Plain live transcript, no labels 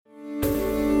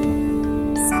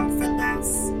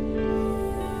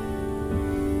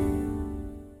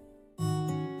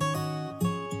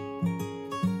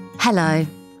Hello,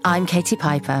 I'm Katie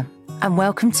Piper, and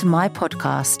welcome to my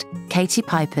podcast, Katie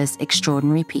Piper's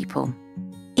Extraordinary People.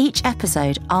 Each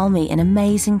episode, I'll meet an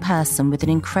amazing person with an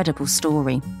incredible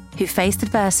story who faced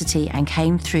adversity and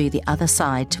came through the other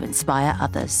side to inspire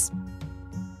others.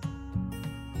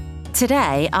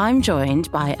 Today, I'm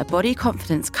joined by a body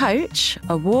confidence coach,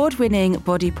 award-winning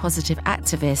body positive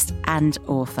activist, and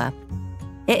author.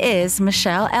 It is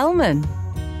Michelle Elman.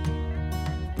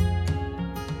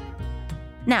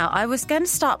 Now, I was going to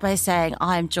start by saying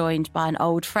I'm joined by an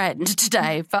old friend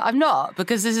today, but I'm not,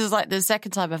 because this is like the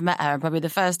second time I've met her and probably the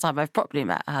first time I've properly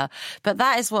met her. But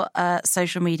that is what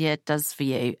social media does for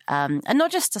you. And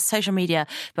not just social media,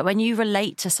 but when you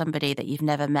relate to somebody that you've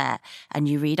never met and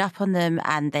you read up on them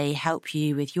and they help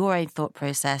you with your own thought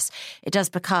process, it does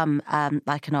become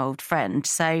like an old friend.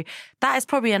 So that is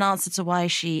probably an answer to why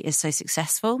she is so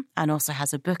successful and also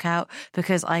has a book out,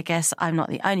 because I guess I'm not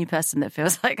the only person that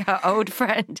feels like her old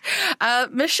friend.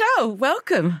 Michelle,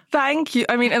 welcome. Thank you.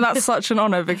 I mean, and that's such an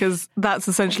honour because that's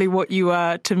essentially what you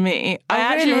were to me. Oh, I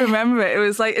actually really? remember it. It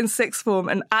was like in sixth form,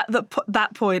 and at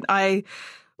that point, I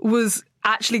was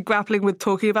actually grappling with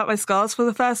talking about my scars for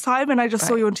the first time, and I just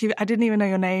saw you on TV. I didn't even know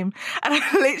your name, and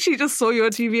I literally just saw you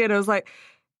on TV, and I was like,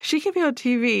 she could be on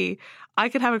TV. I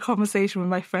could have a conversation with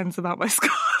my friends about my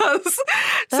scars.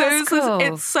 That's cool.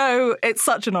 It's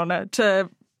such an honour to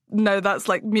know that's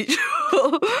like mutual.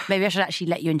 Maybe I should actually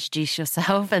let you introduce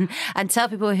yourself and tell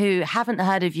people who haven't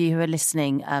heard of you, who are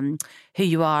listening, who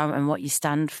you are and what you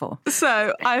stand for.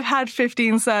 So I've had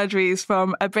 15 surgeries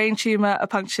from a brain tumour, a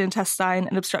punctured intestine,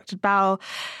 an obstructed bowel,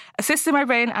 a cyst in my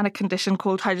brain and a condition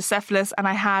called hydrocephalus. And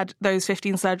I had those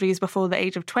 15 surgeries before the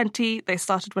age of 20. They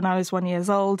started when I was 1 year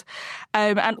old.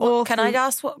 Can I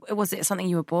ask, what was it? Something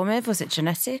you were born with? Was it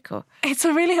genetic? Or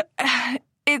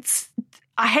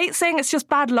I hate saying it's just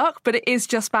bad luck, but it is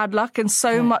just bad luck. And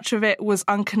so much of it was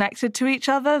unconnected to each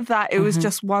other that it was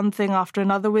just one thing after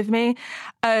another with me.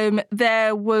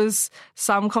 There was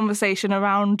some conversation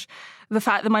around the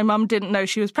fact that my mum didn't know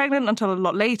she was pregnant until a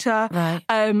lot later. Right.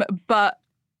 But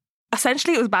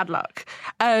essentially, it was bad luck.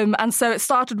 And so it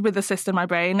started with a cyst in my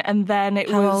brain, and then it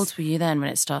was... How old were you then when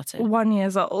it started? 1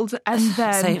 year old. And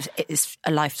then... So it's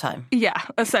a lifetime. Yeah,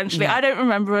 essentially. Yeah. I don't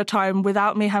remember a time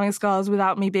without me having scars,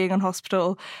 without me being in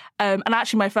hospital. And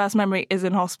actually, my first memory is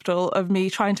in hospital of me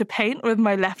trying to paint with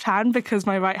my left hand because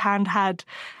my right hand had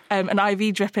an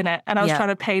IV drip in it. And I was trying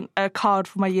to paint a card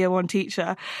for my year one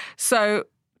teacher. So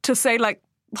to say, like,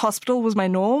 hospital was my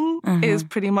norm is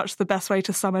pretty much the best way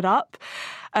to sum it up.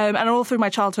 And all through my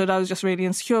childhood, I was just really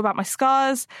insecure about my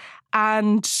scars.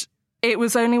 And it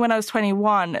was only when I was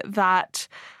 21 that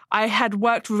I had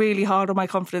worked really hard on my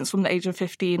confidence from the age of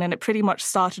 15. And it pretty much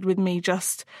started with me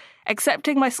just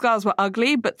accepting my scars were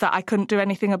ugly, but that I couldn't do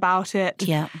anything about it.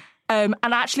 Yeah. And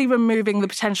actually removing the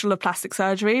potential of plastic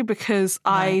surgery because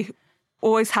I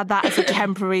always had that as a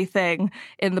temporary thing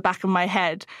in the back of my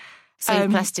head. So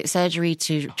plastic surgery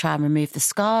to try and remove the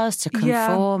scars, to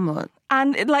conform? Yeah.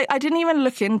 And I didn't even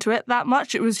look into it that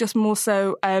much. It was just more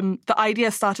so the idea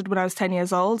started when I was 10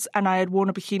 years old and I had worn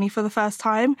a bikini for the first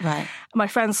time. Right. My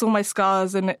friends saw my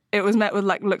scars and it was met with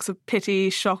like looks of pity,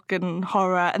 shock and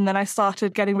horror. And then I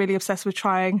started getting really obsessed with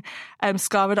trying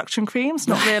scar reduction creams,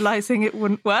 not realising it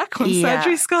wouldn't work on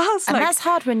surgery scars. And that's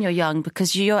hard when you're young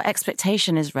because your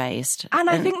expectation is raised. And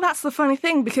I think that's the funny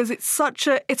thing because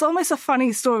it's almost a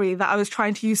funny story that I was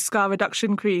trying to use scar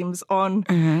reduction creams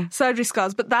on surgery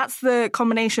scars. But that's the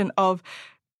combination of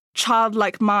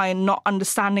childlike mind not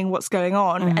understanding what's going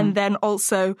on and then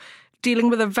also dealing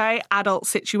with a very adult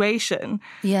situation.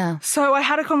 Yeah. So I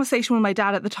had a conversation with my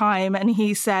dad at the time and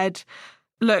he said,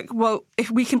 look, well, if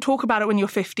we can talk about it when you're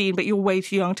 15, but you're way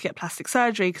too young to get plastic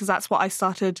surgery, because that's what I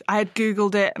started. I had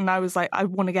Googled it and I was like, I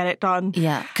want to get it done.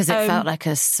 Yeah, because it felt like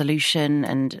a solution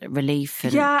and relief.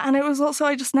 Yeah, and it was also,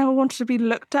 I just never wanted to be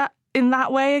looked at in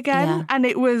that way again. Yeah. And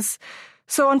it was...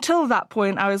 So until that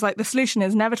point, I was like, the solution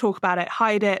is never talk about it,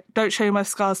 hide it, don't show my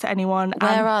scars to anyone.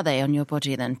 Where are they on your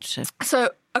body then?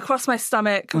 So across my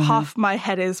stomach, half my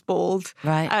head is bald.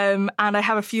 Right. And I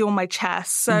have a few on my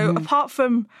chest. So apart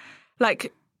from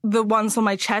like the ones on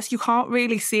my chest, you can't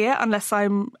really see it unless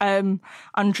I'm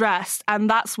undressed. And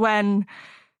that's when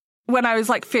I was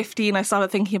like 15, I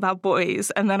started thinking about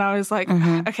boys. And then I was like,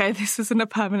 okay, this isn't a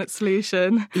permanent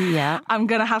solution. Yeah. I'm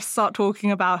going to have to start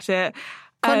talking about it.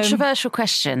 Controversial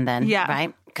question then,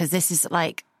 right? Because this is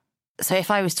like, so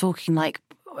if I was talking like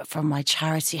from my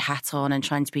charity hat on and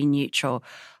trying to be neutral,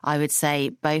 I would say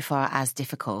both are as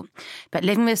difficult. But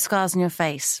living with scars on your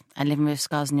face and living with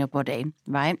scars on your body,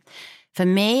 right? For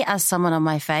me, as someone on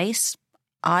my face,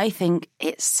 I think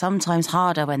it's sometimes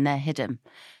harder when they're hidden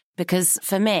Because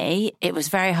for me, it was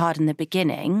very hard in the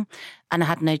beginning and I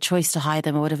had no choice to hide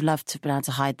them. I would have loved to have been able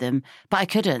to hide them, but I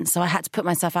couldn't. So I had to put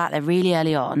myself out there really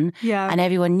early on. Yeah. And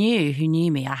everyone who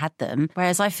knew me, I had them.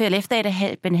 Whereas I feel if they'd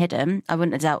have been hidden, I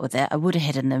wouldn't have dealt with it. I would have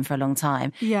hidden them for a long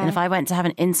time. Yeah. And if I went to have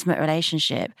an intimate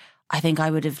relationship, I think I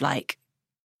would have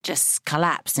just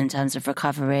collapsed in terms of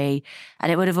recovery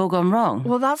and it would have all gone wrong.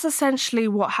 Well, that's essentially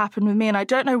what happened with me. And I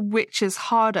don't know which is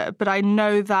harder, but I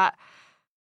know that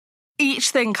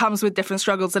each thing comes with different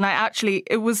struggles. And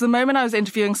it was the moment I was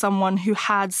interviewing someone who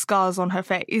had scars on her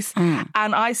face. And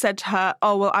I said to her,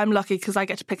 oh, well, I'm lucky because I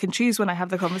get to pick and choose when I have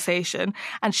the conversation.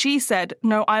 And she said,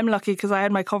 no, I'm lucky because I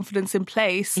had my confidence in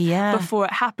place before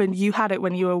it happened. You had it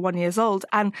when you were 1 year old.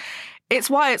 And it's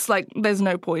why it's there's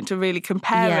no point to really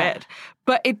compare it.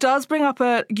 But it does bring up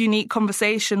a unique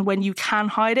conversation when you can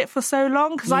hide it for so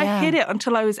long. Because I hid it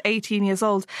until I was 18 years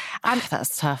old. And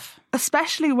that's tough.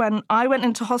 Especially when I went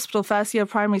into hospital first year of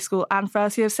primary school and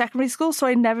first year of secondary school. So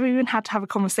I never even had to have a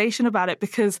conversation about it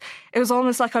because it was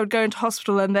almost like I would go into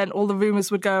hospital and then all the rumours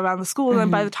would go around the school.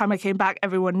 And by the time I came back,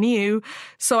 everyone knew.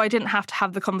 So I didn't have to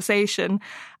have the conversation.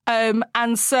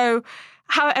 And so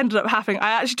how it ended up happening,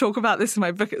 I actually talk about this in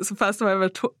my book. It's the first time I ever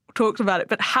talked about it.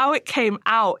 But how it came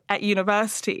out at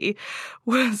university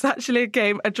was actually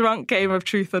a drunk game of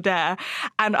truth or dare.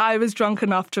 And I was drunk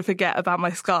enough to forget about my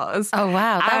scars. Oh,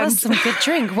 wow. That was some good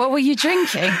drink. What were you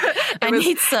drinking?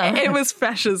 Need some. It was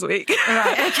Freshers Week.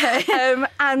 Right, okay.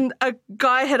 And a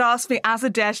guy had asked me as a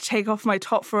dare to take off my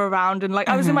top for a round. And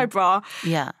I was in my bra.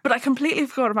 Yeah. But I completely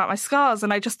forgot about my scars.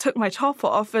 And I just took my top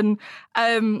off. And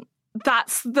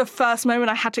that's the first moment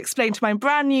I had to explain to my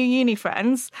brand new uni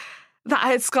friends that I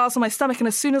had scars on my stomach. And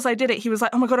as soon as I did it, he was like,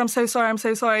 oh my God, I'm so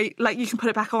sorry. You can put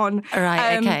it back on.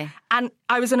 Right, okay. And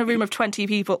I was in a room of 20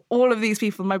 people, all of these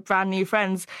people, my brand new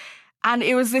friends. And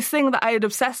it was this thing that I had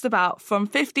obsessed about from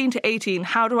 15 to 18.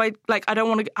 How do I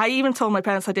even told my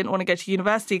parents I didn't want to go to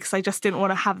university because I just didn't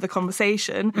want to have the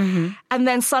conversation. And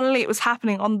then suddenly it was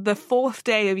happening on the 4th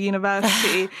day of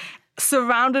university.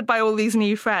 Surrounded by all these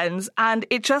new friends, and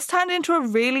it just turned into a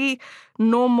really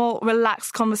normal,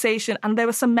 relaxed conversation. And there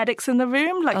were some medics in the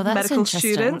room, medical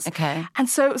students. Okay. And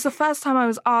so it was the first time I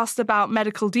was asked about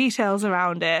medical details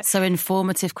around it. So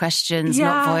informative questions,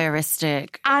 not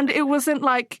voyeuristic. And it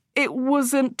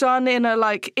wasn't done in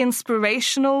a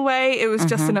inspirational way. It was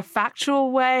just in a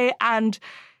factual way. And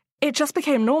it just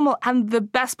became normal. And the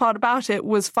best part about it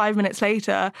was 5 minutes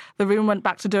later, the room went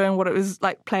back to doing what it was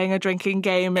like, playing a drinking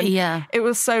game. And it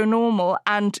was so normal.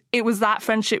 And it was that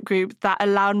friendship group that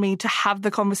allowed me to have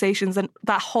the conversations. And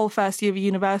that whole first year of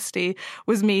university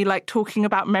was me talking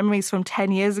about memories from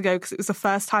 10 years ago because it was the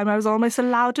first time I was almost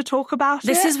allowed to talk about it.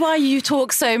 This is why you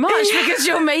talk so much, because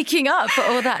you're making up for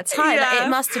all that time. Yeah. It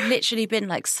must have literally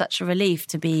been such a relief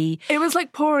to be... It was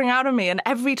pouring out of me. And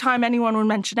every time anyone would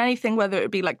mention anything, whether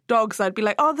it be dogs, I'd be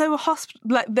like, oh,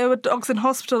 there were dogs in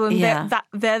hospital, and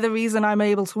they're the reason I'm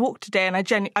able to walk today. And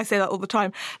I say that all the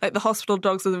time. The hospital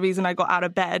dogs are the reason I got out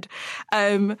of bed.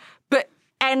 But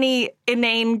any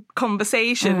inane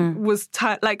conversation was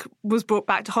brought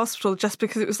back to hospital just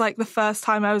because it was the first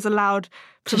time I was allowed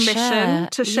permission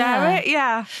to share it.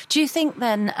 Yeah. Do you think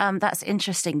then that's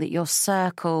interesting that your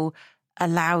circle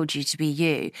allowed you to be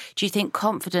you? Do you think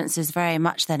confidence is very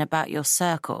much then about your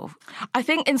circle? I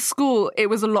think in school it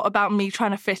was a lot about me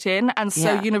trying to fit in, and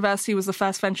so university was the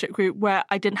first friendship group where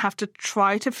I didn't have to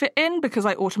try to fit in because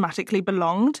I automatically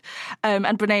belonged. And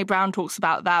Brene Brown talks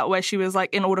about that, where she was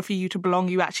in order for you to belong,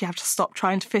 you actually have to stop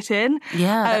trying to fit in.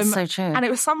 Yeah, that's so true. And it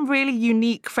was some really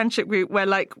unique friendship group where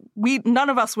none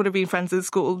of us would have been friends in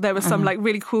school. There were some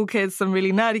really cool kids, some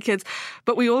really nerdy kids,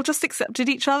 but we all just accepted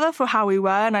each other for how we were.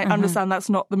 And I understand that's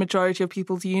not the majority of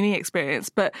people's uni experience.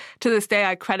 But to this day,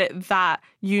 I credit that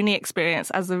uni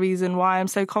experience as the reason why I'm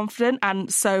so confident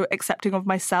and so accepting of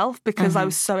myself, because I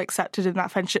was so accepted in that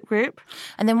friendship group.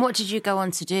 And then what did you go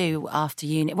on to do after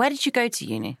uni? Where did you go to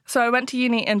uni? So I went to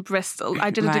uni in Bristol. I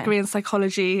did a degree in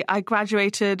psychology. I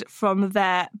graduated from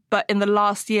there. But in the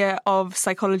last year of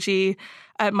psychology,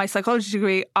 my psychology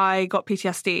degree, I got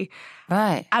PTSD.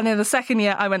 Right. And in the second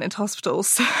year, I went into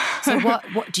hospitals. So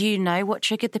what do you know what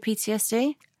triggered the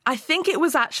PTSD? I think it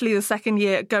was actually the second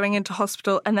year going into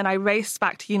hospital, and then I raced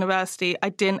back to university. I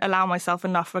didn't allow myself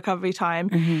enough recovery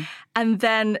time. And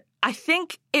then I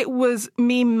think it was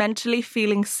me mentally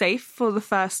feeling safe for the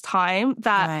first time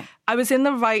that I was in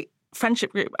the right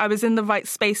friendship group. I was in the right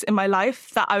space in my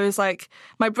life that I was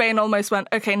my brain almost went,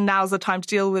 okay, now's the time to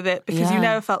deal with it, because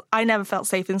I never felt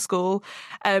safe in school.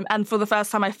 And for the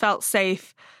first time I felt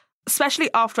safe especially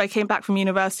after I came back from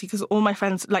university, because all my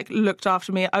friends like looked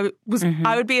after me. I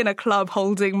would be in a club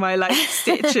holding my like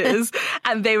stitches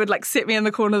and they would like sit me in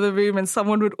the corner of the room and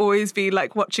someone would always be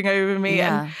like watching over me.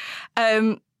 Yeah.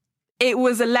 And it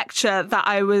was a lecture that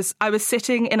I was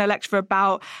sitting in a lecture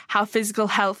about how physical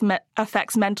health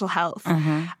affects mental health.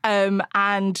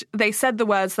 And they said the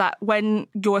words that when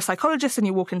you're a psychologist and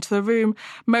you walk into the room,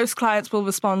 most clients will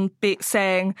respond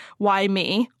saying, "Why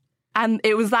me?" And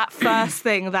it was that first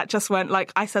thing that just went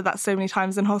like, I said that so many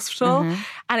times in hospital.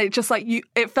 And it just like,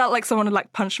 it felt like someone had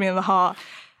like punched me in the heart.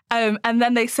 And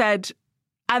then they said,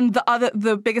 and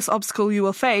the biggest obstacle you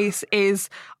will face is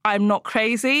I'm not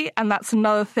crazy. And that's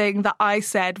another thing that I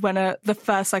said when the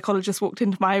first psychologist walked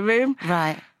into my room.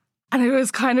 Right. And it was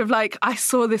kind of like I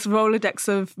saw this Rolodex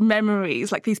of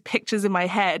memories, like these pictures in my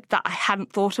head that I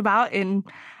hadn't thought about in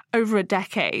over a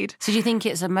decade. So do you think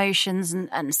it's emotions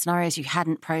and scenarios you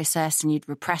hadn't processed and you'd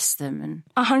repressed them? And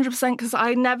 100%, because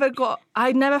I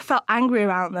never felt angry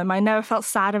around them. I never felt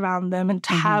sad around them. And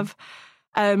to have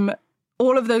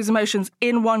all of those emotions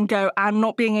in one go and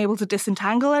not being able to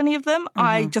disentangle any of them,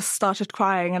 I just started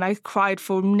crying, and I cried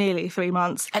for nearly 3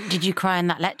 months. And did you cry in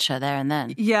that lecture there and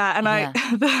then? Yeah, and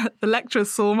the lecturer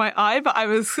saw my eye, but I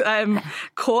was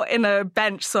caught in a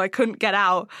bench, so I couldn't get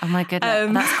out. Oh my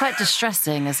goodness, that's quite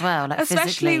distressing as well, like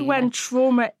especially when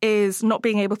trauma is not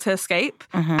being able to escape,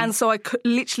 and so I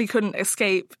literally couldn't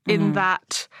escape in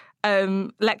that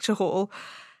lecture hall.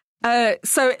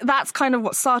 So that's kind of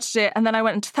what started it. And then I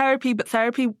went into therapy, but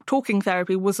talking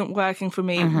therapy wasn't working for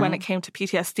me when it came to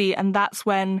PTSD. And that's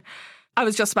when I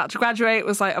was just about to graduate. It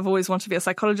was like, I've always wanted to be a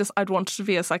psychologist. I'd wanted to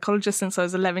be a psychologist since I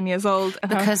was 11 years old.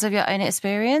 And because of your own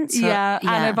experience? Yeah.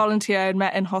 And a volunteer I'd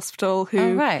met in hospital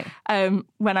who,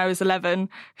 when I was 11,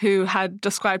 who had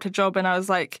described her job. And I was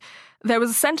like, there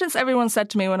was a sentence everyone said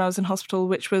to me when I was in hospital,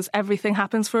 which was, everything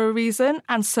happens for a reason.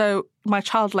 And so my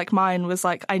childlike mind was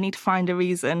like, I need to find a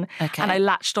reason. Okay. And I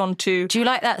latched on to... Do you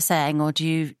like that saying, or do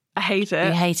you... I hate it.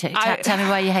 You hate it. Tell me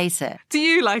why you hate it. Do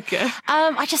you like it?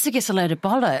 I just think it's a load of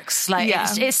bollocks. Like,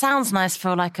 it sounds nice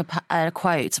for like a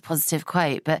quote, a positive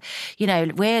quote, but you know,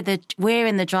 we're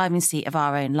in the driving seat of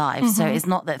our own lives. So it's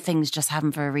not that things just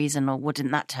happen for a reason, or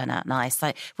wouldn't that turn out nice?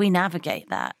 Like, we navigate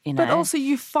that, you know. But also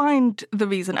you find the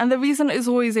reason, and the reason is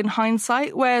always in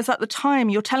hindsight. Whereas at the time,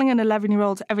 you're telling an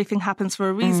 11-year-old everything happens for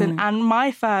a reason. And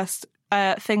my first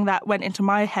thing that went into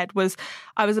my head was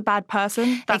I was a bad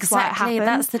person. That's why it happened.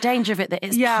 That's the danger of it, that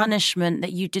it's punishment,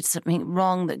 that you did something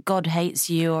wrong, that God hates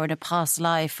you, or in a past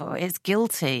life, or it's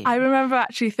guilty. I remember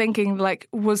actually thinking, like,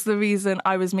 was the reason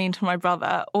I was mean to my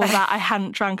brother, or that I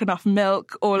hadn't drank enough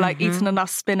milk, or like eaten enough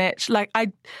spinach. Like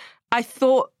I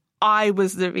thought I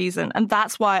was the reason. And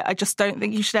that's why I just don't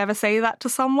think you should ever say that to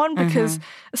someone, because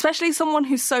especially someone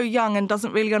who's so young and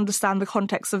doesn't really understand the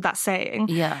context of that saying.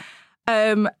 Yeah.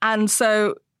 And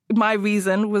so my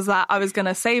reason was that I was going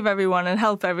to save everyone and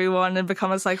help everyone and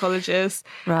become a psychologist.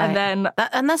 Right. And then...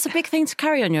 And that's a big thing to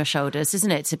carry on your shoulders,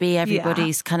 isn't it? To be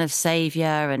everybody's kind of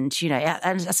saviour, and, you know,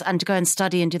 and to go and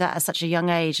study and do that at such a young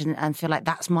age and feel like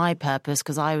that's my purpose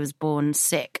because I was born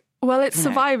sick. Well, it's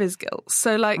survivor's guilt.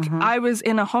 So, like, I was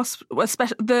in a hospital,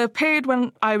 especially the period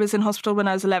when I was in hospital when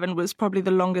I was 11 was probably the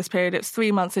longest period. It was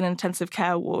 3 months in an intensive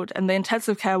care ward. And the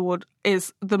intensive care ward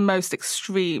is the most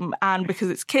extreme. And because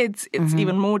it's kids, it's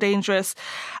even more dangerous.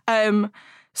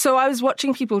 So I was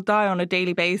watching people die on a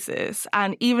daily basis.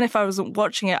 And even if I wasn't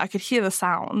watching it, I could hear the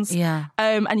sounds. Yeah.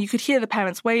 And you could hear the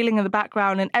parents wailing in the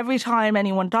background. And every time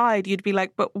anyone died, you'd be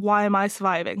like, but why am I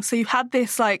surviving? So you had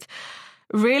this, like,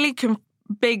 really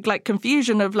big like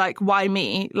confusion of like, why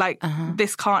me? Like,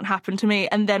 this can't happen to me.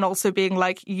 And then also being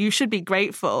like, you should be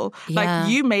grateful. Like,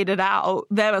 you made it out.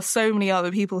 There are so many other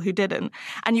people who didn't.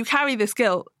 And you carry this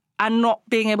guilt and not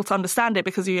being able to understand it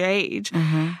because of your age.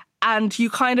 And you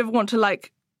kind of want to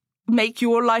like make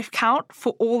your life count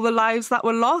for all the lives that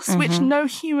were lost, which no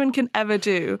human can ever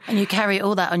do. And you carry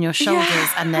all that on your shoulders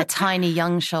and their tiny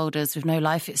young shoulders with no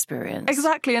life experience.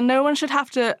 Exactly. And no one should have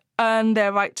to earn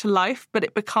their right to life, but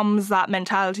it becomes that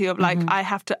mentality of like, I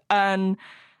have to earn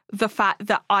the fact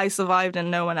that I survived and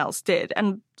no one else did.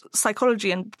 And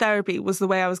psychology and therapy was the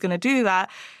way I was going to do that,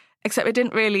 except it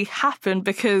didn't really happen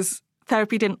because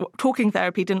talking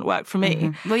therapy didn't work for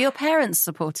me. Were your parents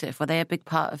supportive? Were they a big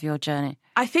part of your journey?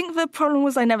 I think the problem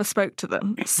was I never spoke to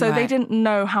them. So they didn't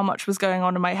know how much was going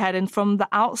on in my head. And from the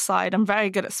outside, I'm very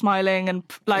good at smiling and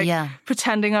like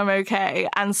pretending I'm okay.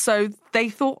 And so they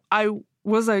thought I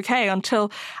was okay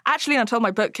until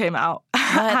my book came out.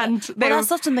 And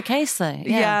that's often the case, though.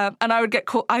 Yeah, and I would get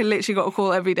call. I literally got a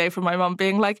call every day from my mum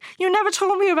being like, "You never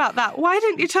told me about that. Why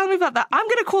didn't you tell me about that? I'm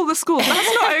going to call the school.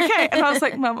 That's not okay." And I was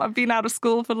like, "Mum, I've been out of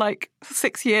school for like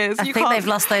 6 years. I think they've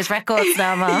lost those records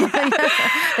now, Mum.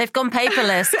 They've gone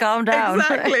paperless. Calm down."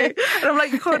 Exactly. And I'm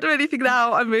like, "You can't do anything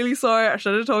now. I'm really sorry. I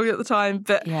should have told you at the time."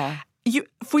 But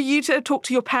for you to talk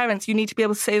to your parents, you need to be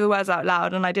able to say the words out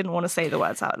loud, and I didn't want to say the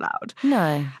words out loud.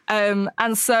 No.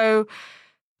 And so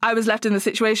I was left in the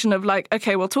situation of like,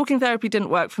 okay, well, talking therapy didn't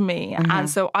work for me, and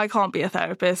so I can't be a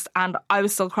therapist, and I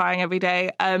was still crying every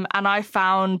day. And I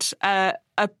found a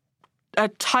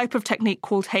type of technique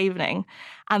called havening.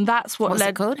 And that's What's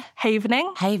it called?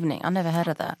 Havening. Havening. I've never heard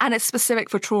of that. And it's specific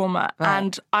for trauma. Right.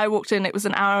 And I walked in, it was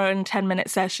an hour and 10-minute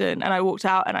session, and I walked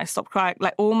out and I stopped crying.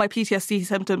 Like, all my PTSD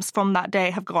symptoms from that day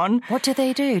have gone. What do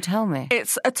they do? Tell me.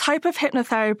 It's a type of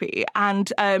hypnotherapy,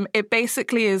 and it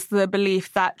basically is the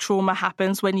belief that trauma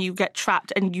happens when you get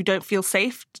trapped and you don't feel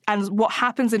safe. And what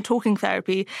happens in talking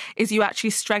therapy is you actually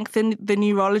strengthen the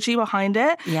neurology behind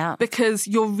it, because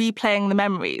you're replaying the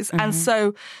memories. And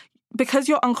so because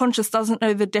your unconscious doesn't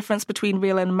know the difference between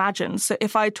real and imagined. So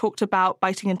if I talked about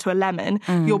biting into a lemon,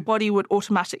 your body would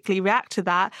automatically react to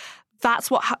that.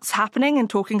 That's what's happening in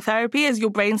talking therapy, is your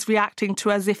brain's reacting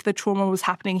to as if the trauma was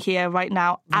happening here right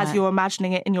now, as you're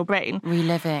imagining it in your brain.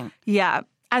 Reliving. Yeah.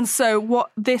 And so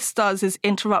what this does is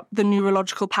interrupt the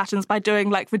neurological patterns by doing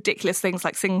like ridiculous things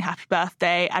like singing happy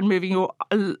birthday and moving your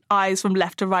eyes from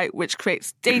left to right, which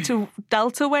creates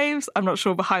delta waves. I'm not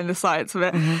sure behind the science of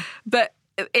it, but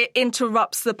it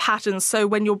interrupts the patterns. So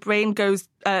when your brain goes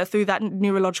through that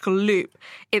neurological loop,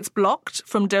 it's blocked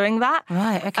from doing that.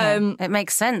 Right, okay. It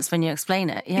makes sense when you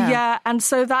explain it, Yeah, and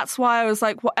so that's why I was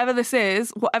like, whatever this is,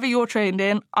 whatever you're trained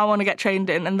in, I want to get trained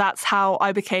in. And that's how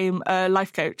I became a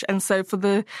life coach. And so for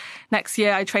the next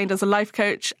year, I trained as a life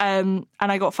coach, and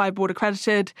I got 5 board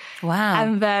accredited. Wow.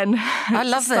 And then... I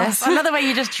love this. I love the way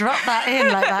you just drop that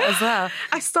in like that as well.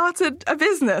 I started a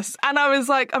business, and I was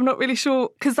like, I'm not really sure,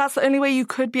 because that's the only way you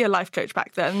could be a life coach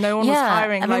back then. No one was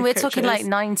hiring life coaches. We're talking like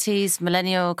 90s,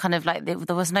 millennial, kind of like there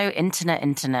was no internet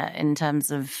in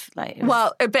terms of like...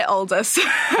 Well, a bit older. So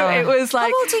it was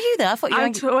like... How old are you then? I thought you were...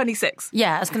 I'm 26.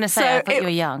 Yeah, I was going to say, I thought you were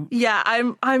young. Yeah,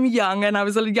 I'm young, and I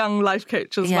was a young life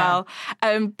coach as well.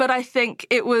 But I think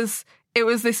it was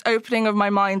this opening of my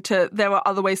mind to there are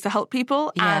other ways to help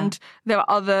people, and there are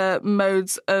other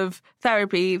modes of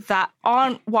therapy that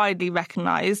aren't widely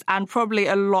recognised, and probably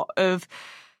a lot of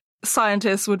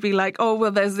scientists would be like, oh,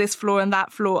 well, there's this flaw and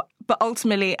that flaw. But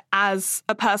ultimately, as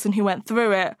a person who went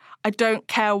through it, I don't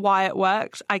care why it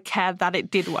worked. I care that it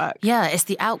did work. Yeah, it's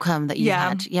the outcome that you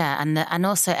had. Yeah, and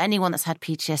also anyone that's had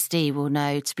PTSD will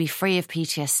know to be free of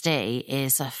PTSD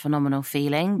is a phenomenal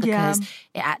feeling, because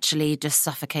it actually just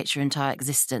suffocates your entire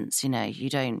existence. You know, you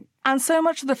don't... And so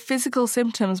much of the physical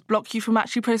symptoms block you from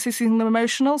actually processing the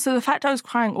emotional. So the fact I was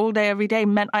crying all day, every day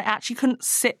meant I actually couldn't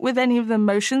sit with any of the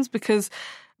emotions, because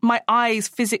my eyes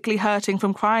physically hurting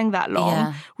from crying that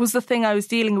long was the thing I was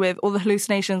dealing with, or the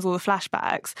hallucinations or the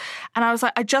flashbacks. And I was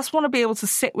like, I just want to be able to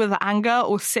sit with the anger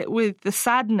or sit with the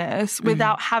sadness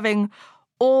without having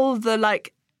all the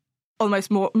like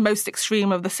most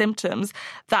extreme of the symptoms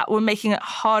that were making it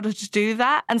harder to do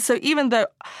that. And so even though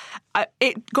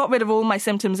it got rid of all my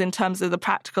symptoms in terms of the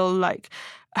practical, like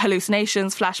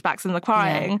hallucinations, flashbacks, and the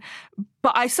crying,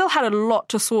 but I still had a lot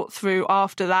to sort through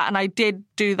after that. And I did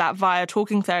do that via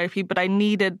talking therapy, but I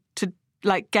needed to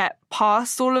like get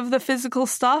past all of the physical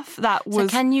stuff that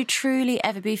was... So can you truly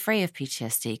ever be free of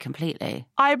PTSD completely?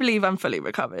 I believe I'm fully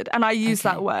recovered, and I use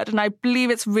that word, and I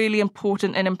believe it's really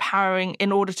important and empowering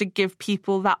in order to give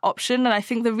people that option. And I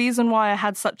think the reason why I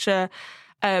had such a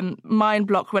mind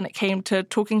block when it came to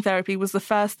talking therapy was the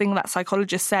first thing that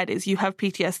psychologist said is, you have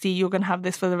PTSD, you're going to have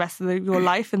this for the rest of your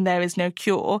life, and there is no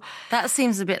cure. That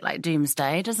seems a bit like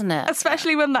doomsday, doesn't it?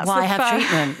 Especially when that's why have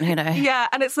treatment, you know? Yeah,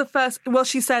 and it's the first... Well,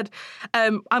 she said,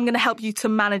 I'm going to help you to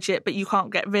manage it, but you can't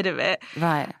get rid of it.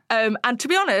 Right. And to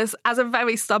be honest, as a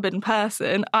very stubborn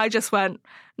person, I just went...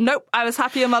 Nope, I was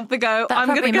happy a month ago. That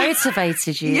probably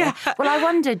motivated you. Yeah. Well, I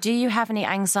wonder, do you have any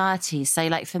anxiety? So,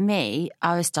 like for me,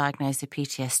 I was diagnosed with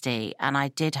PTSD, and I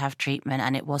did have treatment,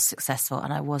 and it was successful,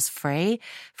 and I was free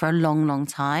for a long, long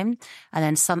time. And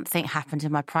then something happened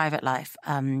in my private life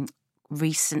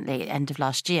recently, end of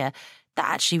last year, that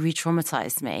actually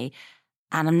re-traumatized me,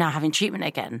 and I'm now having treatment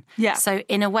again. Yeah. So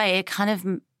in a way, it kind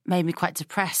of made me quite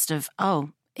depressed of,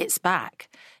 it's back.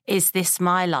 Is this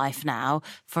my life now?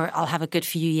 I'll have a good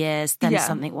few years, then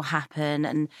something will happen.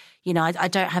 And, you know, I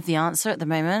don't have the answer at the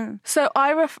moment. So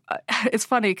it's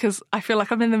funny because I feel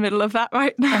like I'm in the middle of that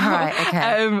right now. Right,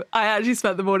 okay. I actually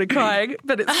spent the morning crying,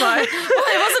 but it's fine. Well,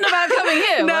 it wasn't about coming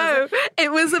here, no, was it?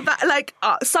 It was about like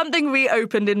something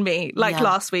reopened in me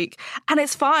last week, and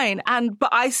it's fine. But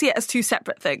I see it as two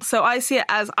separate things. So I see it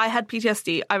as I had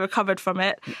PTSD, I recovered from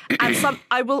it, and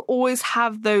I will always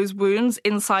have those wounds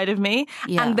inside of me,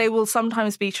 and they will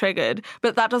sometimes be triggered.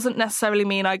 But that doesn't necessarily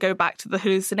mean I go back to the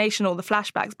hallucination or the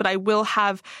flashbacks, but I will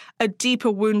have a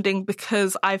deeper wounding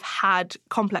because I've had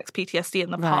complex PTSD in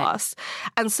the past.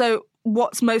 And so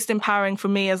what's most empowering for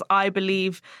me is I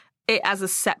believe it as a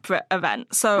separate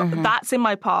event. So that's in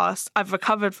my past. I've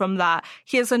recovered from that.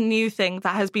 Here's a new thing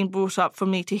that has been brought up for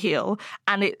me to heal.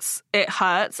 And it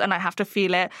hurts and I have to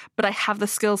feel it, but I have the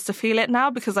skills to feel it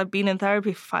now because I've been in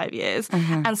therapy for 5 years.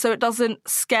 And so it doesn't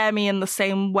scare me in the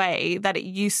same way that it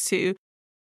used to.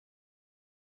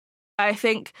 I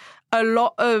think a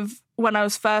lot of when I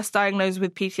was first diagnosed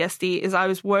with PTSD is I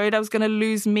was worried I was going to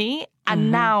lose me.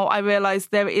 And now I realize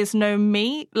there is no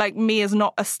me. Like, me is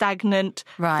not a stagnant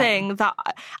thing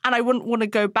and I wouldn't want to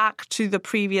go back to the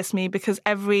previous me because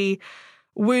every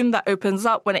wound that opens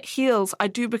up, when it heals, I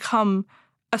do become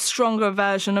a stronger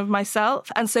version of myself.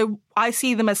 And so I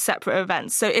see them as separate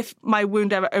events. So if my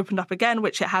wound ever opened up again,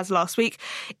 which it has last week,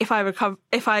 if I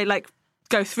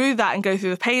go through that and go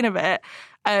through the pain of it,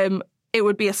 it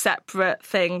would be a separate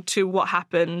thing to what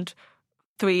happened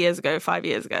 3 years ago, 5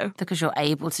 years ago. Because you're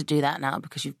able to do that now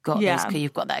because you've got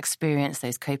you've got that experience,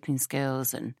 those coping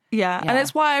skills. And and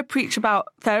it's why I preach about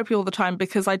therapy all the time,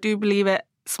 because I do believe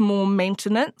it's more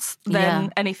maintenance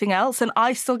than anything else. And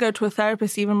I still go to a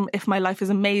therapist even if my life is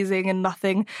amazing and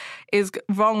nothing is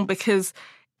wrong, because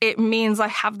it means I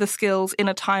have the skills in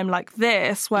a time like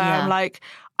this where I'm like,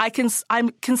 I can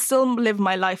still live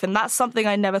my life. And that's something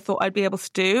I never thought I'd be able to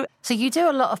do. So you do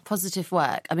a lot of positive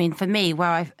work. I mean, for me, where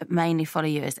I mainly follow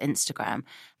you is Instagram.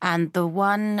 And the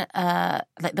one,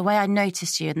 the way I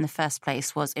noticed you in the first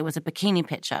place was it was a bikini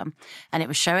picture and it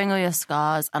was showing all your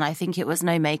scars. And I think it was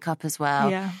no makeup as well.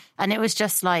 Yeah. And it was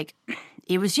just like,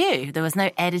 it was you. There was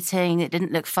no editing. It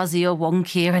didn't look fuzzy or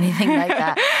wonky or anything like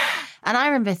that. And I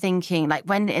remember thinking, like,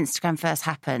 when Instagram first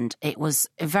happened, it was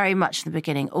very much in the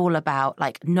beginning all about,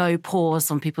 like, no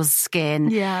pores on people's skin,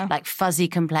 like fuzzy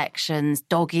complexions,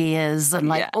 dog ears, and,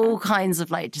 like, all kinds of,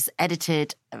 like, just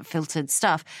edited, filtered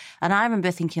stuff. And I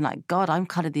remember thinking, like, God, I'm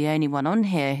kind of the only one on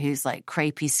here who's, like,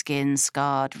 crepey skin,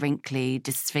 scarred, wrinkly,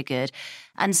 disfigured.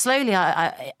 And slowly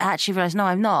I actually realised, no,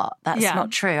 I'm not. That's not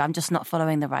true. I'm just not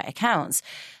following the right accounts.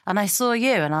 And I saw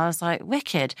you and I was like,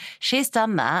 wicked. She's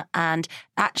done that. And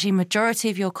actually,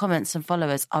 majority of your comments and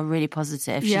followers are really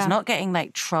positive. She's not getting,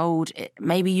 like, trolled.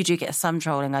 Maybe you do get some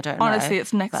trolling. I don't know. Honestly,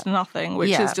 it's next to nothing,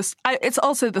 which is just... it's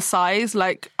also the size.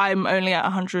 Like, I'm only at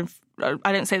 100...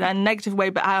 I don't say that in a negative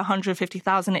way, but at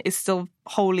 150,000, it is still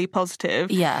wholly positive.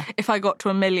 Yeah. If I got to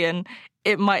 1 million,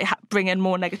 it might bring in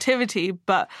more negativity,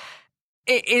 but...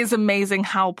 it is amazing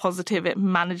how positive it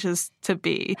manages to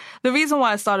be. The reason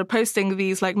why I started posting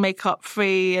these, like,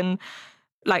 makeup-free and,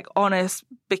 like, honest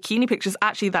bikini pictures,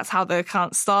 actually that's how the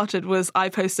account started, was I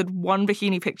posted one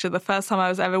bikini picture the first time I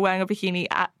was ever wearing a bikini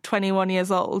at 21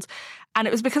 years old. And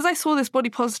it was because I saw this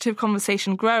body positive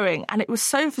conversation growing, and it was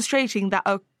so frustrating that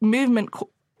a movement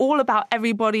all about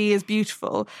everybody is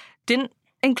beautiful didn't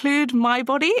include my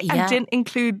body and didn't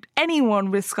include anyone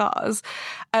with scars.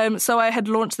 So I had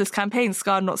launched this campaign,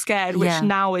 Scarred Not Scared, which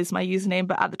now is my username,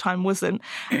 but at the time wasn't.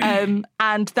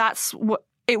 And that's what...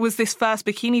 it was this first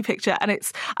bikini picture, and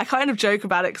I kind of joke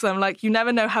about it because I'm like, you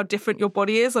never know how different your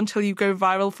body is until you go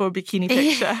viral for a bikini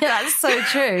picture. That's so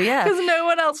true, yeah. Because no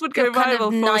one else would go You're viral kind of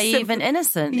for naive and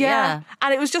innocent, yeah.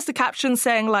 And it was just a caption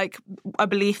saying, like, a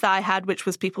belief that I had, which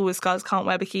was people with scars can't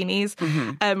wear bikinis,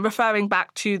 referring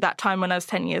back to that time when I was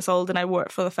 10 years old and I wore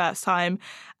it for the first time.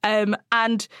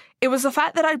 And it was the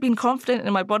fact that I'd been confident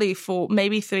in my body for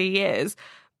maybe 3 years,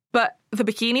 but the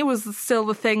bikini was still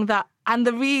the thing that... and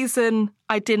the reason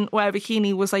I didn't wear a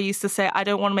bikini was I used to say, I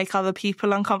don't want to make other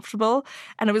people uncomfortable.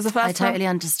 And it was the first time... I totally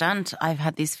understand. I've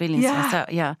had these feelings myself,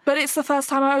 But it's the first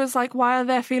time I was like, why are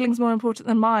their feelings more important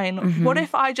than mine? What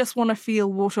if I just want to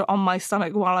feel water on my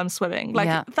stomach while I'm swimming?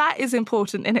 Like, that is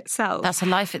important in itself. That's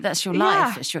that's your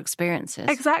life. It's your experiences.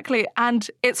 Exactly. And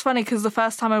it's funny because the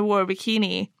first time I wore a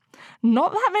bikini,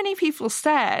 not that many people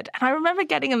stared. And I remember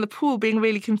getting in the pool being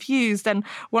really confused, and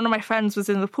one of my friends was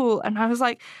in the pool and I was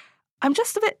like, I'm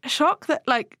just a bit shocked that,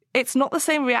 like, it's not the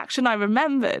same reaction I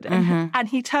remembered. And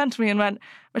he turned to me and went,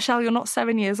 Michelle, you're not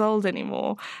 7 years old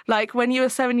anymore. Like, when you were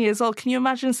 7 years old, can you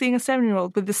imagine seeing a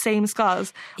 7-year-old with the same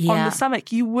scars on the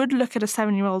stomach? You would look at a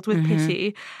 7-year-old with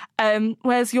pity,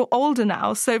 whereas you're older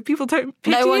now, so people don't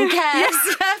pity No one you. cares,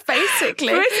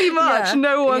 basically. Pretty much,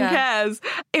 no one cares.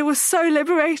 It was so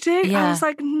liberating. I was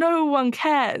like, no one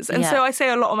cares. And so I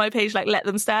say a lot on my page, like, let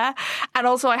them stare. And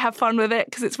also I have fun with it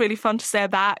because it's really fun to stare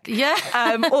back.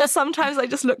 Or sometimes I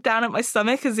just look down at my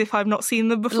stomach as if I've not seen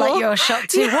them before. Like you're shocked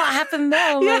too. What happened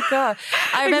there? Oh my God.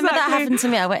 I remember that happened to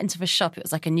me. I went into a shop. It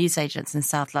was like a newsagent's in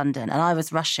South London, and I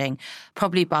was rushing,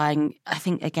 probably buying, I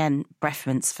think, again, breath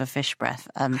mints for fish breath.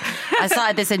 I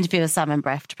started this interview with salmon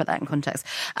breath, to put that in context.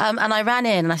 And I ran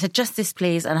in and I said, just this,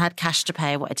 please. And I had cash to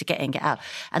pay. I wanted to get in, get out.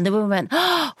 And the woman went,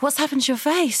 oh, what's happened to your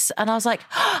face? And I was like,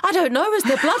 oh, I don't know. Is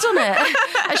there blood on it?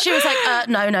 And she was like,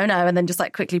 no. And then just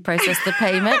like quickly processed the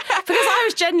payment. Because I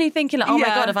was genuinely thinking, like, oh my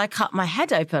God, have I cut my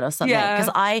head open or something?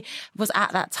 Because I was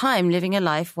at that time living a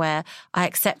life where I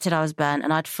accepted I was burnt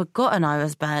and I'd forgotten I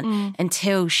was burnt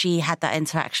until she had that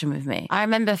interaction with me. I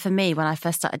remember for me, when I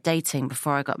first started dating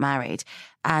before I got married,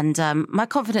 and my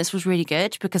confidence was really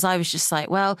good because I was just like,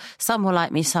 well, some will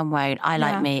like me, some won't. I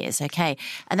like me, it's okay.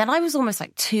 And then I was almost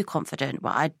like too confident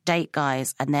where I'd date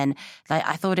guys and then like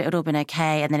I thought it had all been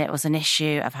okay, and then it was an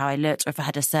issue of how I looked or if I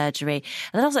had a surgery.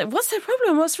 And then I was like, what's the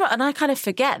problem? What's wrong? And I kind of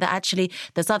forget that actually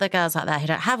there's other girls out there who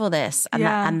don't have all this. And,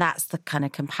 and that's the kind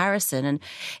of comparison. And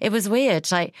it was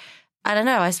weird. Like, I don't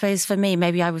know, I suppose for me,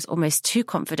 maybe I was almost too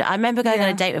confident. I remember going on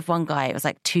a date with one guy, it was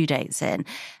like 2 dates in,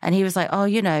 and he was like, oh,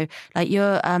 you know, like you've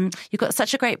got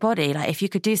such a great body. Like if you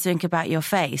could do something about your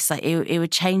face, like it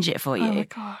would change it for you. Oh my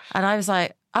gosh. And I was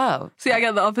like, oh. See, I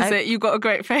get the opposite. You've got a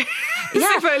great face.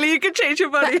 If only you could change your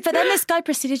body. But then this guy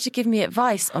proceeded to give me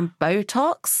advice on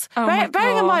Botox.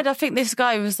 Bearing in mind, I think this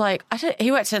guy was like, he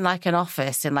worked in like an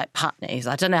office in like Putney's.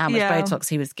 I don't know how much Botox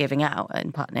he was giving out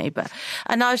in Putney.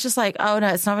 And I was just like, oh no,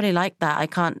 it's not really like that. I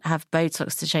can't have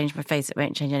Botox to change my face. It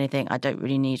won't change anything. I don't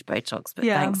really need Botox, but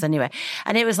thanks anyway.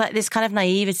 And it was like this kind of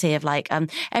naivety of like,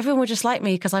 everyone will just like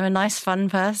me because I'm a nice, fun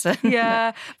person.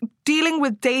 Dealing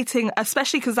with dating,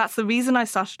 especially because that's the reason I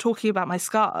started talking about my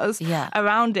scars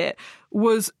around it,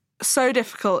 was so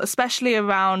difficult, especially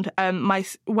around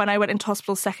when I went into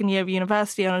hospital second year of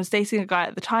university and I was dating a guy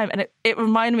at the time. And it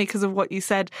reminded me because of what you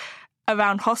said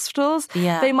around hospitals.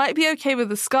 They might be okay with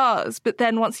the scars, but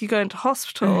then once you go into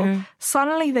hospital,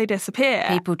 suddenly they disappear.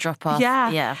 People drop off.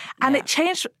 And it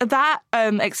changed that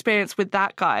experience with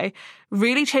that guy.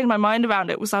 Really changed my mind around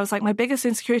it. I was like, my biggest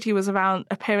insecurity was around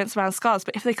appearance, around scars.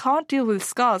 But if they can't deal with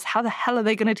scars, how the hell are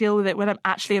they going to deal with it when I'm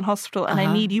actually in hospital and I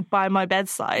need you by my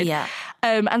bedside?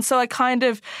 And so I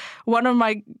one of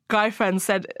my guy friends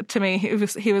said to me,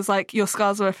 he was like, your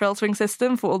scars are a filtering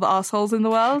system for all the assholes in the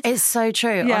world. It's so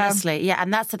true, honestly.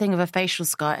 And that's the thing with a facial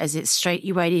scar, is it's straight,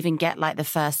 you won't even get like the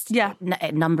first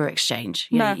number exchange.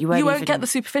 You won't get the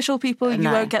superficial people. You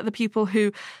won't get the people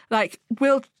who like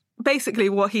will. Basically,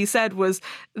 what he said was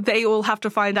they all have to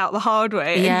find out the hard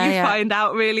way, and you find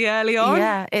out really early on.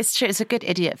 Yeah, it's true. It's a good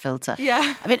idiot filter.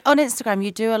 Yeah. I mean, on Instagram, you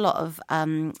do a lot of,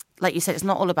 like you said, it's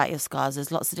not all about your scars.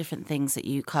 There's lots of different things that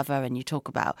you cover and you talk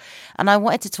about. And I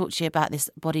wanted to talk to you about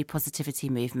this body positivity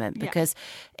movement because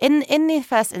in the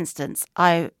first instance,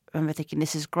 I remember thinking,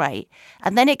 this is great.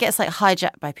 And then it gets like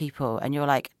hijacked by people and you're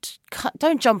like,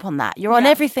 don't jump on that. You're on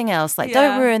everything else. Like,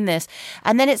 don't ruin this.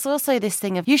 And then it's also this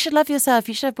thing of, you should love yourself.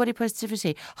 You should have body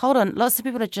positivity. Hold on. Lots of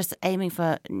people are just aiming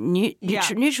for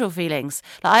neutral feelings.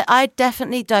 Like, I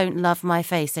definitely don't love my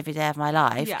face every day of my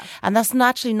life. And that's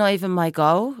actually not even my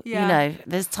goal. You know,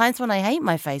 there's times when I hate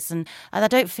my face and I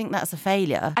don't think that's a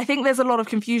failure. I think there's a lot of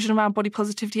confusion around body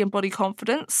positivity and body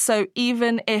confidence. So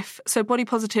body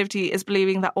positivity is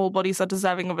believing that all bodies are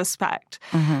deserving of respect.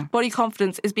 Body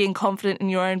confidence is being confident in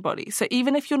your own body. So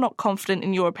even if you're not confident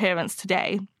in your appearance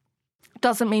today,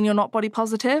 doesn't mean you're not body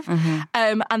positive.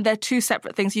 And they're two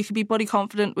separate things. You could be body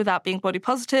confident without being body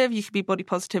positive. You could be body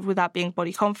positive without being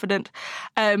body confident.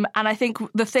 And I think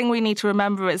the thing we need to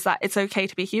remember is that it's okay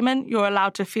to be human. You're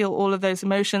allowed to feel all of those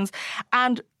emotions.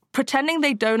 And pretending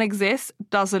they don't exist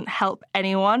doesn't help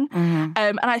anyone.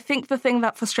 And I think the thing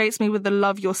that frustrates me with the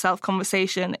love yourself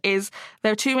conversation is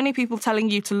there are too many people telling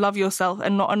you to love yourself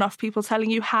and not enough people telling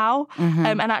you how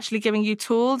and actually giving you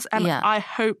tools. And I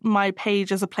hope my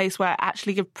page is a place where I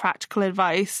actually give practical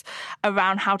advice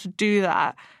around how to do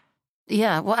that.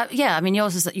 Yeah, well, yeah. I mean,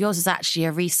 yours is actually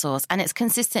a resource, and it's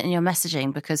consistent in your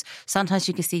messaging, because sometimes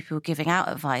you can see people giving out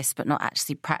advice but not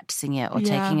actually practicing it or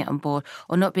taking it on board,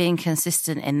 or not being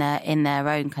consistent in their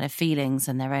own kind of feelings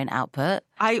and their own output.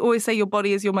 I always say your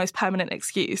body is your most permanent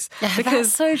excuse. Because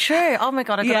that's so true. Oh my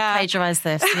God, I've got to plagiarize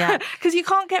this. Yeah. Because you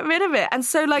can't get rid of it. And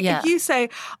so if you say,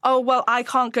 oh, well, I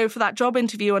can't go for that job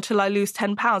interview until I lose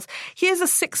 10 pounds. Here's a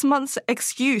 6 months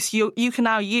excuse you can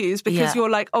now use because you're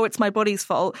like, oh, it's my body's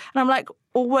fault. And I'm like,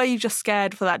 or were you just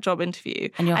scared for that job interview?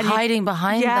 And you're hiding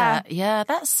behind that. Yeah,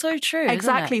 that's so true.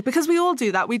 Exactly. Isn't it? Because we all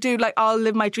do that. We do I'll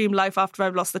live my dream life after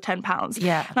I've lost the 10 pounds.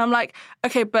 Yeah. And I'm like,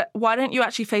 okay, but why don't you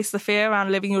actually face the fear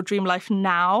around living your dream life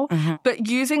now? Mm-hmm. But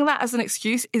using that as an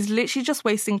excuse is literally just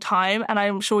wasting time. And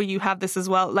I'm sure you have this as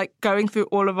well, going through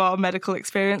all of our medical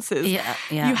experiences. Yeah.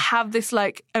 You have this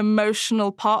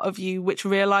emotional part of you which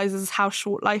realizes how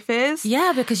short life is.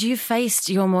 Yeah, because you faced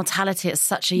your mortality at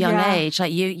such a young age.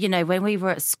 You know, when we were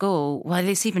at school, well,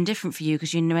 it's even different for you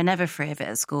because you were never free of it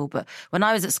at school. But when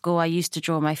I was at school, I used to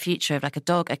draw my future of a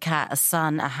dog, a cat, a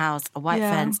son, a house, a white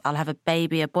fence. I'll have a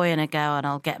baby, a boy and a girl, and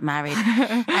I'll get married.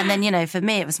 And then, for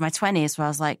me, it was my 20s where I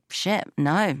was like, shit,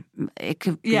 no, it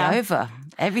could be over.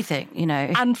 Everything,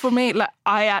 And for me,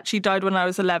 I actually died when I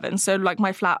was 11. So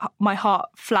my heart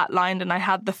flatlined and I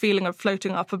had the feeling of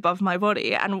floating up above my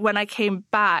body. And when I came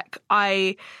back,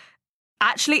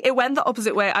 actually, it went the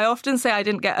opposite way. I often say I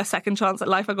didn't get a second chance at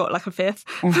life. I got a fifth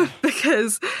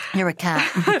because... You're a cat.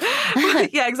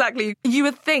 Yeah, exactly. You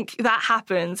would think that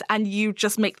happens and you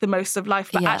just make the most of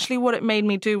life. But actually what it made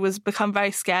me do was become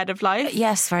very scared of life.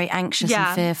 Yes, very anxious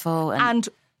and fearful. And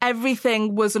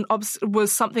everything was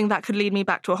something that could lead me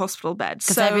back to a hospital bed.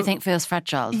 Because everything feels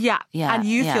fragile. Yeah. And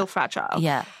you feel fragile.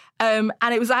 Yeah. And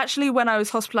it was actually when I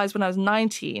was hospitalised when I was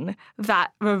 19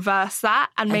 that reversed that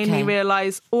and made me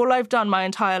realise all I've done my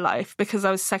entire life, because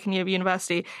I was second year of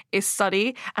university, is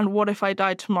study. And what if I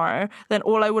died tomorrow? Then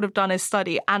all I would have done is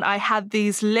study. And I had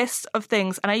these lists of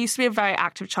things. And I used to be a very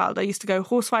active child. I used to go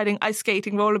horse riding, ice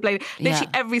skating, rollerblading. Literally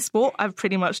every sport, I've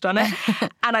pretty much done it.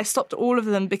 And I stopped all of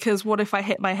them because what if I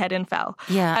hit my head and fell?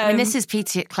 Yeah, I mean, this is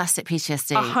classic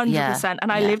PTSD. 100%.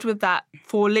 And I lived with that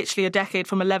for literally a decade,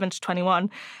 from 11 to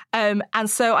 21. And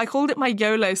so I called it my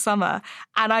YOLO summer,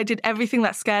 and I did everything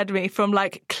that scared me, from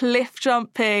cliff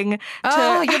jumping to...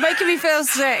 Oh, you're making me feel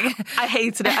sick. I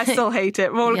hated it. I still hate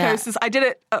it. Roller coasters. I did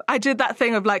it. I did that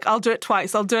thing of I'll do it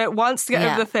twice. I'll do it once to get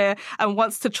over the fear and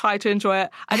once to try to enjoy it.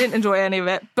 I didn't enjoy any of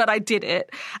it, but I did it.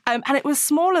 And it was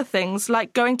smaller things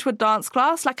like going to a dance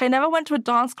class. I never went to a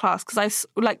dance class because I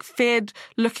feared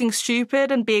looking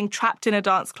stupid and being trapped in a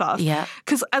dance class. Yeah.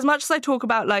 Because as much as I talk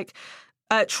about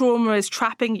trauma is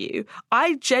trapping you,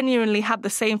 I genuinely had the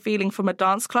same feeling from a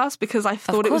dance class because I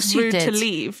thought it was rude to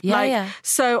leave.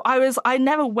 So I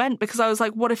never went because I was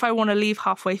like, what if I want to leave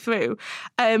halfway through?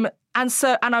 And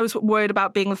I was worried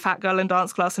about being the fat girl in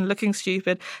dance class and looking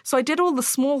stupid. So I did all the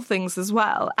small things as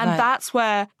well. And that's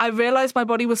where I realised my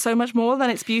body was so much more than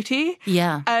its beauty.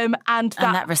 Yeah. And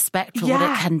that respect for what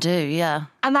it can do. Yeah.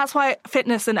 And that's why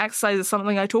fitness and exercise is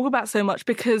something I talk about so much,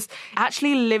 because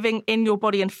actually living in your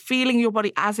body and feeling your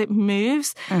body as it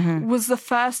moves was the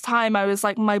first time I was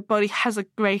like, my body has a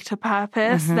greater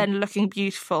purpose than looking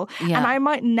beautiful. Yeah. And I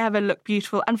might never look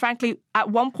beautiful. And frankly, at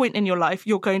one point in your life,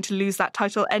 you're going to lose that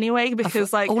title anyway.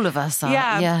 Because all of us are.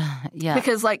 Yeah.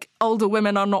 Because older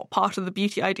women are not part of the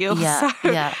beauty ideal. So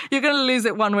you're going to lose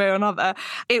it one way or another.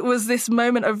 It was this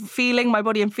moment of feeling my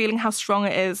body and feeling how strong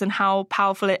it is and how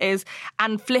powerful it is,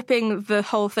 and flipping the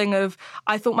whole thing of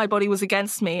I thought my body was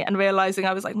against me and realising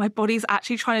I was my body's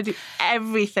actually trying to do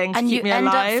everything to keep me alive.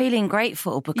 And you end up feeling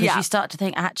grateful because you start to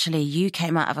think, actually, you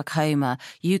came out of a coma,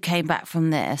 you came back from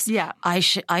this. Yeah. I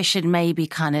should maybe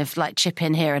kind of chip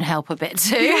in here and help a bit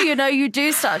too. Yeah. You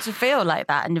do start to feel like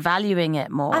that and valuing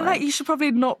it more. And you should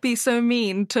probably not be so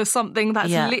mean to something that's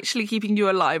literally keeping you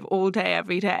alive all day,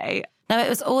 every day. Now, it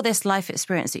was all this life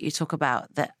experience that you talk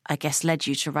about that I guess led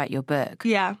you to write your book.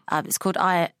 Yeah. It's called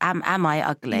Am I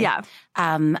Ugly? Yeah.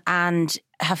 And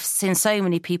have seen so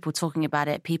many people talking about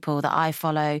it, people that I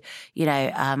follow,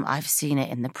 I've seen it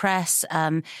in the press.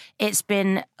 It's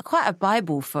been quite a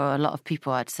Bible for a lot of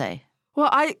people, I'd say. Well,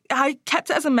 I kept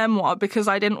it as a memoir because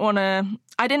I didn't want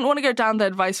to go down the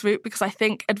advice route, because I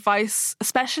think advice,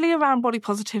 especially around body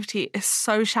positivity, is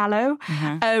so shallow.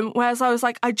 Whereas I was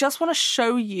I just want to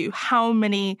show you how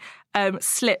many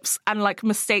slips and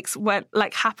mistakes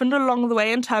happened along the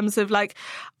way, in terms of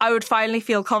I would finally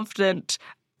feel confident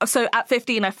So at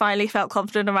 15, I finally felt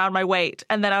confident around my weight.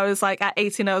 And then I was like, at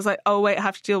 18, I was like, oh, wait, I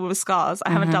have to deal with scars. I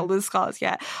haven't dealt with scars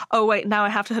yet. Oh, wait, now I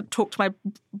have to talk to my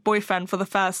boyfriend for the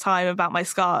first time about my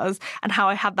scars and how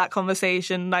I had that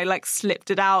conversation. And I like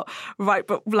slipped it out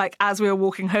but like as we were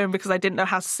walking home because I didn't know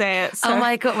how to say it. So. Oh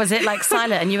my God, was it like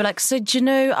silent? And you were like, so do you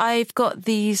know I've got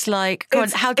these like,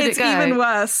 how did it go? It's even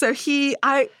worse.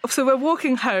 So we're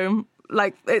walking home.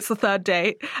 Like it's the third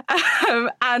date,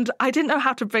 and I didn't know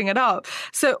how to bring it up.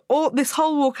 So this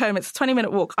whole walk home, it's a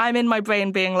 20-minute walk. I'm in my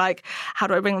brain being like, how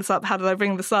do I bring this up? How do I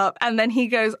bring this up? And then he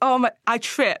goes, I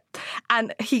tripped,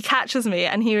 and he catches me,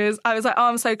 and I was like, oh,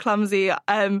 I'm so clumsy.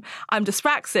 I'm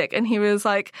dyspraxic, and he was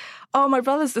like, oh, my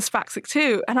brother's dyspraxic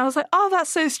too. And I was like, oh, that's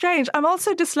so strange. I'm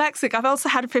also dyslexic. I've also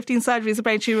had 15 surgeries, a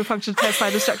brain tumor, function test, my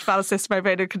destructive bowel system, my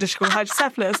brain, a condition called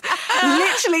hydrocephalus.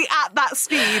 Literally at that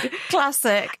speed.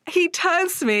 Classic. He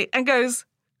turns to me and goes,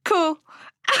 cool.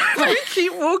 And we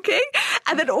keep walking.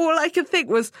 And then all I could think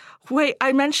was, wait,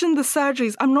 I mentioned the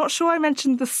surgeries. I'm not sure I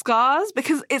mentioned the scars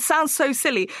because it sounds so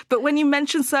silly. But when you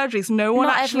mention surgeries, no one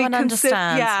actually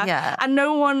understands. Yeah. And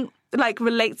no one like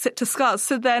relates it to scars.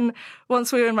 So then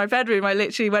once we were in my bedroom, I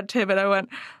literally went to him and I went,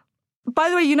 by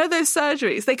the way, you know those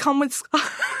surgeries, they come with scars.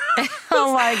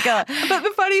 Oh my God. But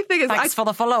the funny thing is... Thanks for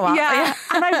the follow-up. Yeah.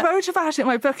 And I wrote about it in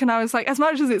my book and I was like, as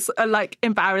much as it's like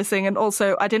embarrassing and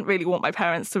also I didn't really want my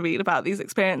parents to read about these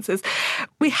experiences,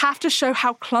 we have to show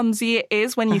how clumsy it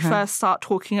is when you first start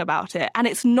talking about it. And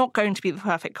it's not going to be the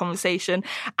perfect conversation.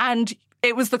 And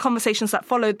it was the conversations that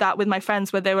followed that with my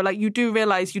friends where they were like, you do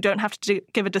realise you don't have to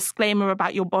give a disclaimer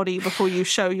about your body before you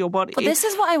show your body. But this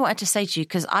is what I wanted to say to you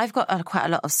because I've got quite a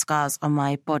lot of scars on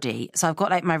my body. So I've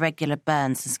got like my regular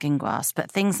burns and skin grafts,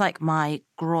 but things like my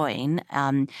groin,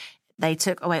 they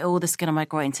took away all the skin on my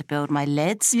groin to build my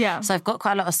lids. Yeah. So I've got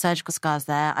quite a lot of surgical scars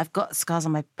there. I've got scars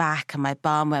on my back and my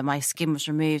bum where my skin was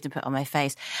removed and put on my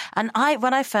face. And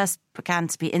when I first began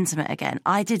to be intimate again,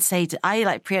 I did say, I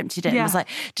like preempted it and was like,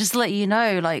 just to let you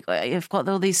know, like you've got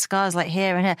all these scars like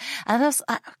here and here. And I was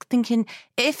thinking,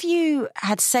 if you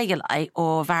had cellulite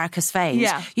or varicose veins,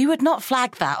 you would not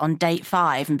flag that on date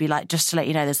 5 and be like, just to let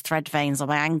you know, there's thread veins on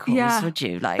my ankles, would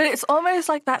you? Like, but it's almost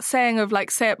like that saying of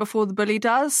like, say it before the bully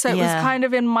does. So it was kind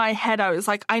of in my head, I was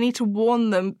like, I need to warn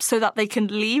them so that they can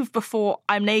leave before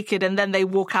I'm naked and then they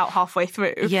walk out halfway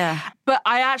through. Yeah. But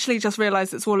I actually just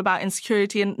realised it's all about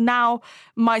insecurity. And now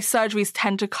my surgeries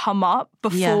tend to come up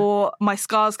before my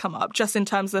scars come up, just in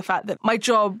terms of the fact that my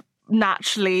job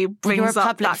naturally brings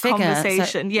up that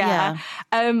conversation.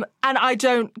 And I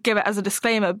don't give it as a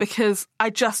disclaimer because I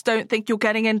just don't think you're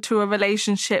getting into a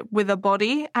relationship with a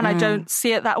body and I don't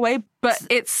see it that way. But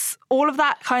it's all of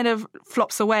that kind of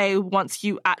flops away once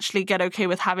you actually get okay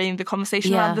with having the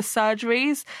conversation around the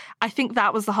surgeries. I think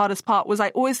that was the hardest part. Was I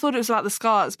always thought it was about the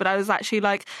scars, but I was actually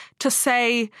like to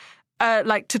say,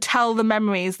 to tell the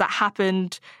memories that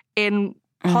happened in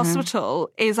hospital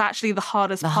is actually the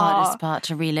hardest part. The hardest part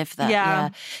to relive that. Yeah.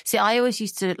 See, I always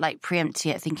used to like preempt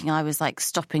it thinking I was like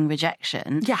stopping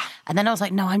rejection. Yeah. And then I was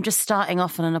like, no, I'm just starting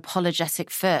off on an apologetic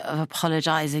foot of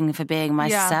apologising for being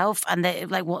myself. And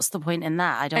like, what's the point in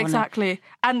that? I don't Exactly.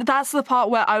 And that's the part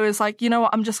where I was like, you know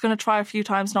what, I'm just going to try a few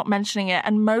times not mentioning it.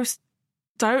 And most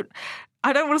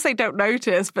I don't want to say don't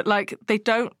notice, but like they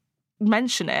don't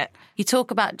mention it. You talk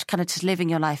about kind of just living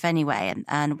your life anyway.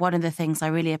 And one of the things I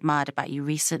really admired about you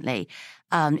recently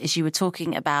is you were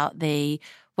talking about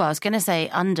I was going to say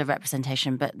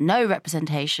underrepresentation, but no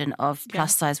representation of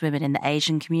plus-size women in the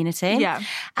Asian community. Yeah.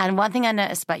 And one thing I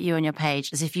noticed about you on your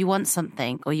page is if you want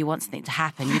something or you want something to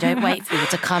happen, you don't wait for people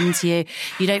to come to you.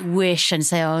 You don't wish and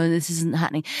say, oh, this isn't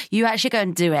happening. You actually go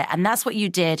and do it. And that's what you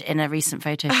did in a recent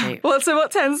photo shoot. Well, so what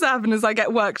tends to happen is I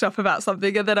get worked up about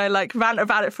something and then I like rant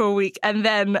about it for a week. And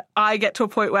then I get to a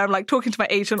point where I'm like talking to my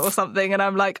agent or something and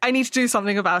I'm like, I need to do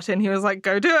something about it. And he was like,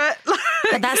 go do it.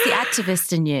 But that's the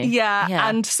activist in you. Yeah.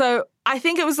 And so I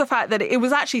think it was the fact that it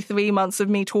was actually 3 months of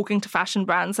me talking to fashion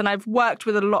brands. And I've worked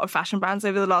with a lot of fashion brands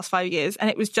over the last 5 years. And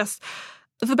it was just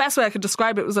the best way I could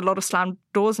describe it was a lot of slammed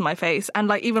doors in my face. And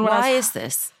like even when Why is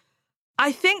this?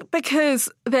 I think because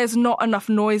there's not enough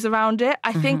noise around it.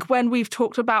 I think when we've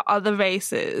talked about other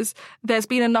races, there's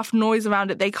been enough noise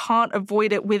around it. They can't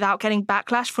avoid it without getting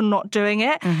backlash for not doing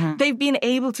it. They've been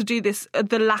able to do this,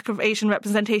 the lack of Asian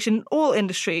representation in all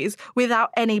industries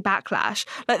without any backlash.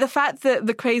 Like the fact that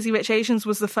The Crazy Rich Asians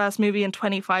was the first movie in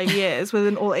 25 years with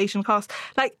an all Asian cast,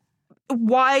 like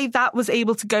why that was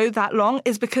able to go that long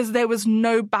is because there was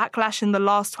no backlash in the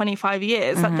last 25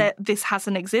 years that this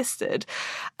hasn't existed.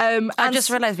 I just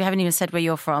realised we haven't even said where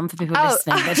you're from for people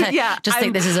listening. But I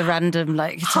think this is a random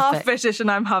like topic. Half British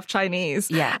and I'm half Chinese.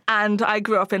 Yeah. And I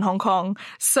grew up in Hong Kong.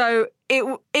 So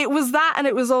it was that, and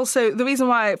it was also the reason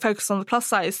why I focused on the plus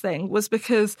size thing was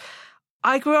because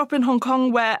I grew up in Hong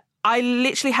Kong where I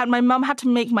literally my mum had to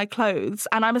make my clothes,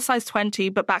 and I'm a size 20,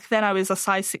 but back then I was a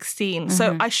size 16.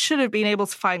 So I should have been able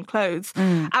to find clothes.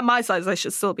 At my size, I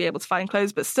should still be able to find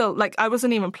clothes, but still, like, I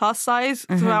wasn't even plus size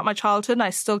throughout my childhood, and I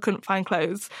still couldn't find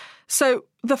clothes. So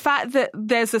the fact that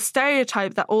there's a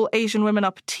stereotype that all Asian women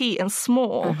are petite and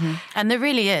small. And there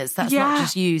really is. That's not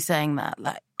just you saying that.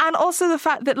 Like, and also the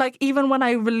fact that, like, even when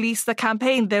I released the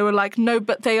campaign, they were like, no,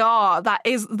 but they are. That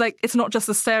is, like, it's not just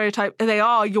a stereotype. They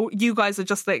are. You guys are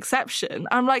just the exception.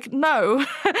 I'm like, no.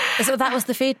 So that was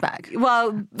the feedback?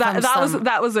 Well,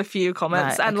 that was a few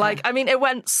comments. Right, and, like, I mean, it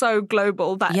went so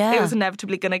global that it was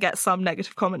inevitably going to get some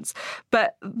negative comments.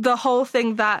 But the whole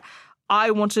thing that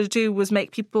I wanted to do was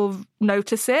make people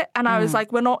notice it. And I was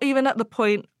like, we're not even at the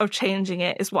point of changing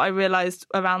it, is what I realized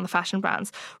around the fashion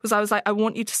brands. I was like, I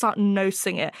want you to start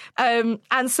noticing it. And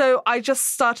so I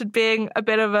just started being a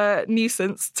bit of a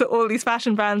nuisance to all these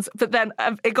fashion brands. But then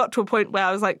it got to a point where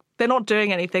I was like, they're not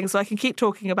doing anything, so I can keep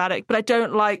talking about it. But I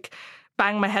don't like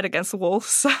bang my head against the wall.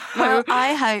 So. Well,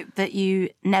 I hope that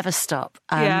you never stop.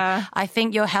 I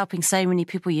think you're helping so many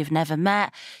people you've never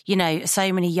met, you know,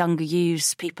 so many younger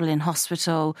youths, people in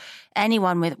hospital,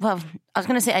 anyone with, well, I was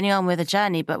going to say anyone with a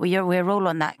journey, but we're all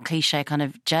on that cliche kind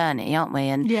of journey, aren't we?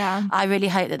 And I really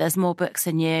hope that there's more books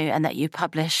in you and that you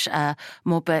publish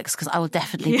more books, because I will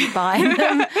definitely be buying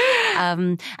them.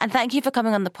 And thank you for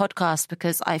coming on the podcast,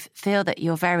 because I feel that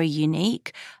you're very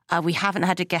unique. We haven't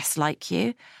had a guest like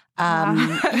you.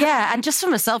 And just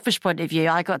from a selfish point of view,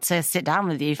 I got to sit down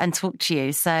with you and talk to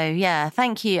you. So, yeah,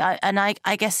 thank you.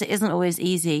 I guess it isn't always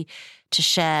easy to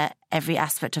share every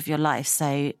aspect of your life.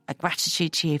 So a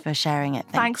gratitude to you for sharing it.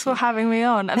 Thanks for having me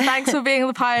on. And thanks for being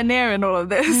the pioneer in all of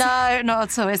this. No, not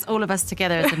at all. It's all of us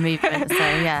together as a movement. So,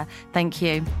 yeah, thank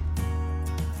you.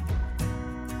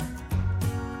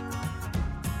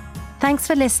 Thanks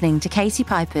for listening to Katie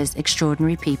Piper's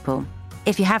Extraordinary People.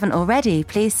 If you haven't already,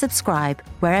 please subscribe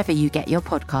wherever you get your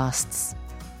podcasts.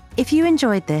 If you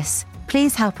enjoyed this,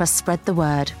 please help us spread the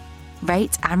word.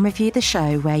 Rate and review the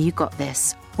show where you got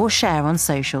this, or share on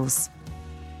socials.